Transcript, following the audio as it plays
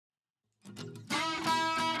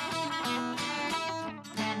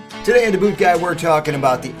Today on The Boot Guy, we're talking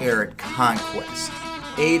about the ARIAT Conquest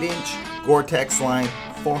 8-inch Gore-Tex line,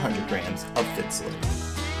 400 grams of Thinsulate.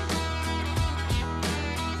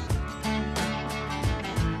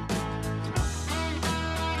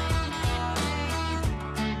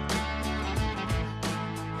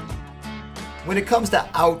 When it comes to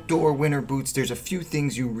outdoor winter boots, there's a few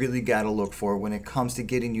things you really got to look for when it comes to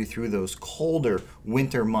getting you through those colder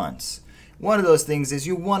winter months. One of those things is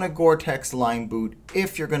you want a Gore-Tex line boot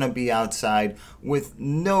if you're going to be outside with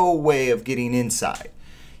no way of getting inside.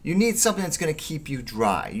 You need something that's going to keep you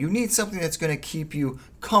dry. You need something that's going to keep you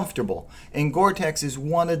comfortable. And Gore-Tex is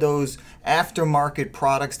one of those aftermarket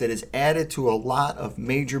products that is added to a lot of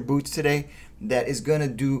major boots today that is going to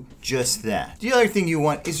do just that. The other thing you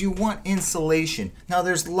want is you want insulation. Now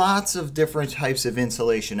there's lots of different types of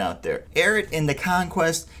insulation out there. ARIAT and the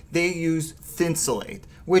Conquest, they use Thinsulate,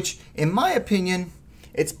 which in my opinion,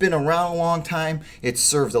 it's been around a long time. It's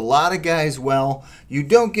served a lot of guys well. You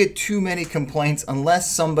don't get too many complaints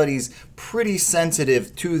unless somebody's pretty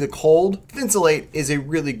sensitive to the cold. Thinsulate is a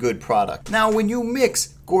really good product. Now when you mix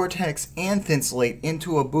Gore-Tex and Thinsulate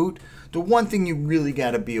into a boot, the one thing you really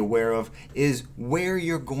got to be aware of is where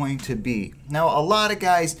you're going to be. Now a lot of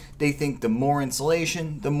guys, they think the more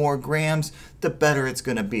insulation, the more grams, the better it's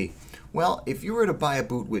going to be. Well, if you were to buy a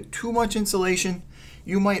boot with too much insulation,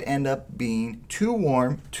 you might end up being too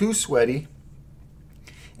warm, too sweaty,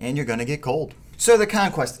 and you're going to get cold. So the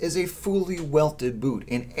Conquest is a fully welted boot,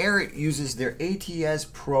 and ARIAT uses their ATS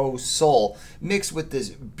Pro sole mixed with this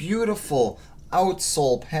beautiful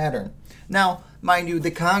outsole pattern. Now, mind you, the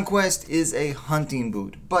Conquest is a hunting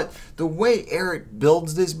boot, but the way ARIAT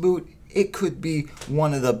builds this boot, it could be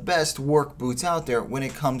one of the best work boots out there when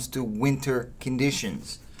it comes to winter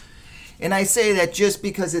conditions. And I say that just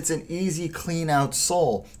because it's an easy clean out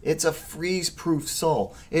sole. It's a freeze-proof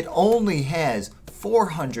sole. It only has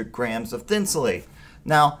 400 grams of Thinsulate.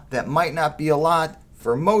 Now, that might not be a lot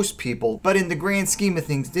for most people, but in the grand scheme of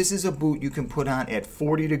things, this is a boot you can put on at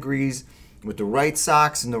 40 degrees with the right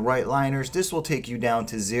socks and the right liners. This will take you down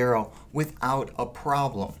to 0 without a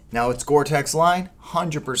problem. Now it's Gore-Tex line,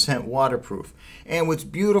 100% waterproof. And what's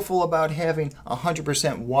beautiful about having a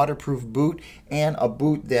 100% waterproof boot and a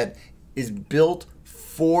boot that is built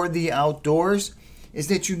for the outdoors is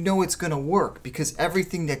that you know it's going to work because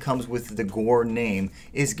everything that comes with the Gore name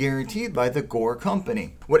is guaranteed by the Gore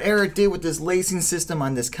company. What ARIAT did with this lacing system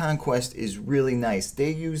on this Conquest is really nice.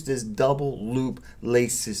 They use this double loop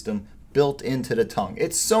lace system built into the tongue.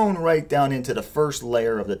 It's sewn right down into the first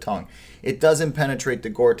layer of the tongue. It doesn't penetrate the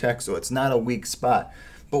Gore-Tex, so it's not a weak spot.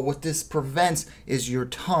 But what this prevents is your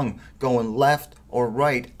tongue going left or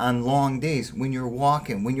right on long days when you're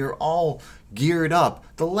walking, when you're all geared up.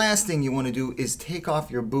 The last thing you want to do is take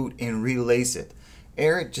off your boot and relace it.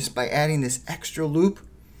 ARIAT, just by adding this extra loop,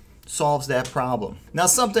 solves that problem. Now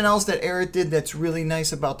something else that ARIAT did that's really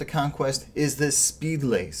nice about the Conquest is this speed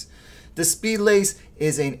lace. The speed lace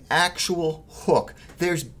is an actual hook.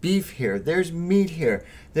 There's beef here, there's meat here.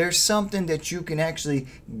 There's something that you can actually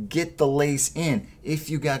get the lace in if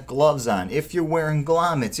you got gloves on, if you're wearing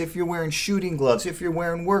grommets, if you're wearing shooting gloves, if you're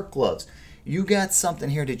wearing work gloves. You got something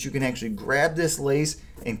here that you can actually grab this lace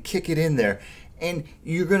and kick it in there, and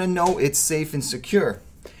you're gonna know it's safe and secure.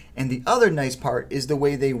 And the other nice part is the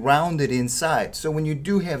way they round it inside. So when you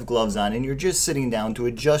do have gloves on and you're just sitting down to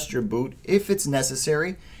adjust your boot, if it's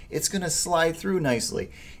necessary, it's going to slide through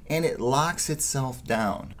nicely and it locks itself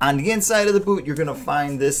down. On the inside of the boot, you're going to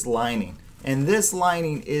find this lining, and this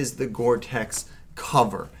lining is the Gore-Tex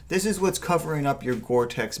cover. This is what's covering up your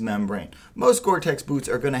Gore-Tex membrane. Most Gore-Tex boots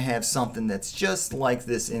are going to have something that's just like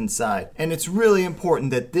this inside, and it's really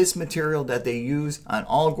important that this material that they use on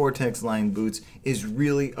all Gore-Tex line boots is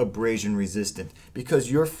really abrasion resistant,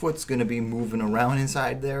 because your foot's going to be moving around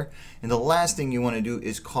inside there, and the last thing you want to do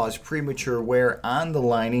is cause premature wear on the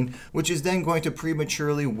lining, which is then going to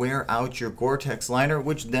prematurely wear out your Gore-Tex liner,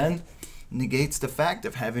 which then negates the fact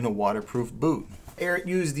of having a waterproof boot. ARIAT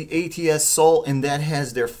used the ATS sole, and that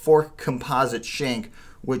has their fork composite shank,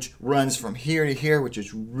 which runs from here to here, which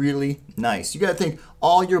is really nice. You got to think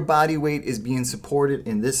all your body weight is being supported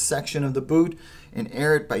in this section of the boot, and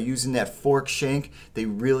ARIAT, by using that fork shank, they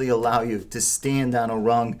really allow you to stand on a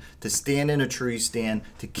rung, to stand in a tree stand,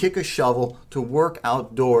 to kick a shovel, to work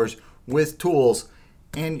outdoors with tools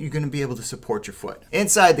and you're going to be able to support your foot.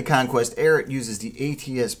 Inside the Conquest, ARIAT uses the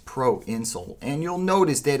ATS Pro insole, and you'll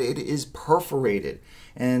notice that it is perforated.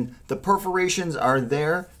 And the perforations are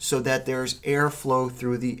there so that there's airflow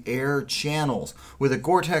through the air channels. With a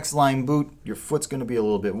Gore-Tex lined boot, your foot's going to be a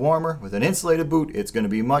little bit warmer. With an insulated boot, it's going to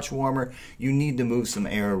be much warmer. You need to move some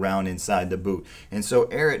air around inside the boot. And so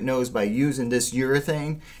ARIAT knows by using this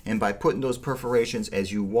urethane and by putting those perforations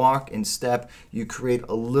as you walk and step, you create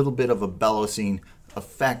a little bit of a bellowing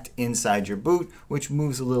effect inside your boot, which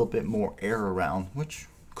moves a little bit more air around, which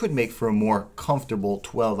could make for a more comfortable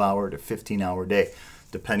 12-hour to 15-hour day,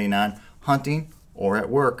 depending on hunting or at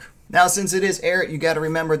work. Now, since it is ARIAT, you got to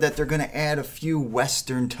remember that they're going to add a few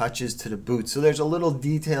Western touches to the boot. So there's a little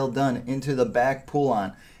detail done into the back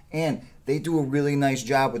pull-on, and they do a really nice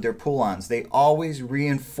job with their pull-ons. They always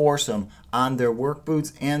reinforce them on their work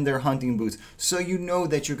boots and their hunting boots, so you know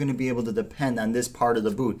that you're going to be able to depend on this part of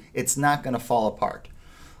the boot. It's not going to fall apart.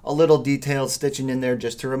 A little detailed stitching in there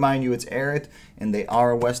just to remind you it's ARIAT, and they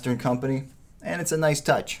are a Western company, and it's a nice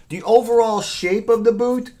touch. The overall shape of the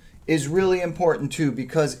boot is really important too,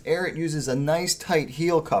 because ARIAT uses a nice tight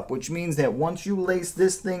heel cup, which means that once you lace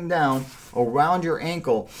this thing down around your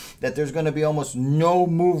ankle, that there's going to be almost no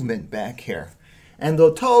movement back here. And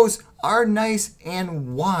the toes are nice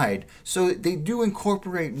and wide, so they do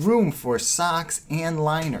incorporate room for socks and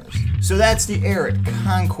liners. So that's the ARIAT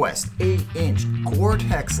Conquest 8-inch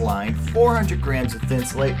Gore-Tex line, 400 grams of thin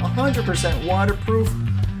slate, 100% waterproof,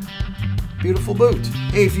 beautiful boot.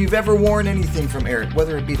 Hey, if you've ever worn anything from ARIAT,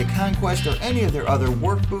 whether it be the Conquest or any of their other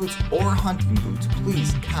work boots or hunting boots,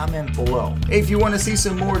 please comment below. Hey, if you want to see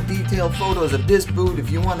some more detailed photos of this boot, if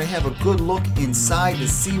you want to have a good look inside to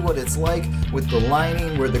see what it's like with the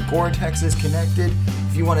lining where the Gore-Tex is connected,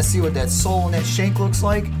 if you want to see what that sole and that shank looks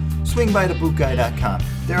like, swing by TheBootGuy.com.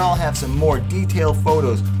 There I'll have some more detailed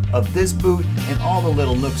photos of this boot and all the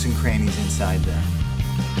little nooks and crannies inside there.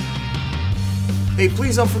 Hey,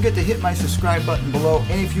 please don't forget to hit my subscribe button below,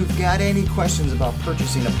 and if you've got any questions about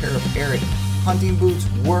purchasing a pair of ARIAT hunting boots,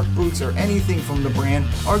 work boots, or anything from the brand,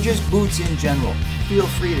 or just boots in general, feel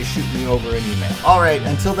free to shoot me over an email. Alright,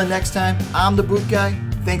 until the next time, I'm the Boot Guy.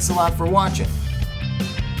 Thanks a lot for watching.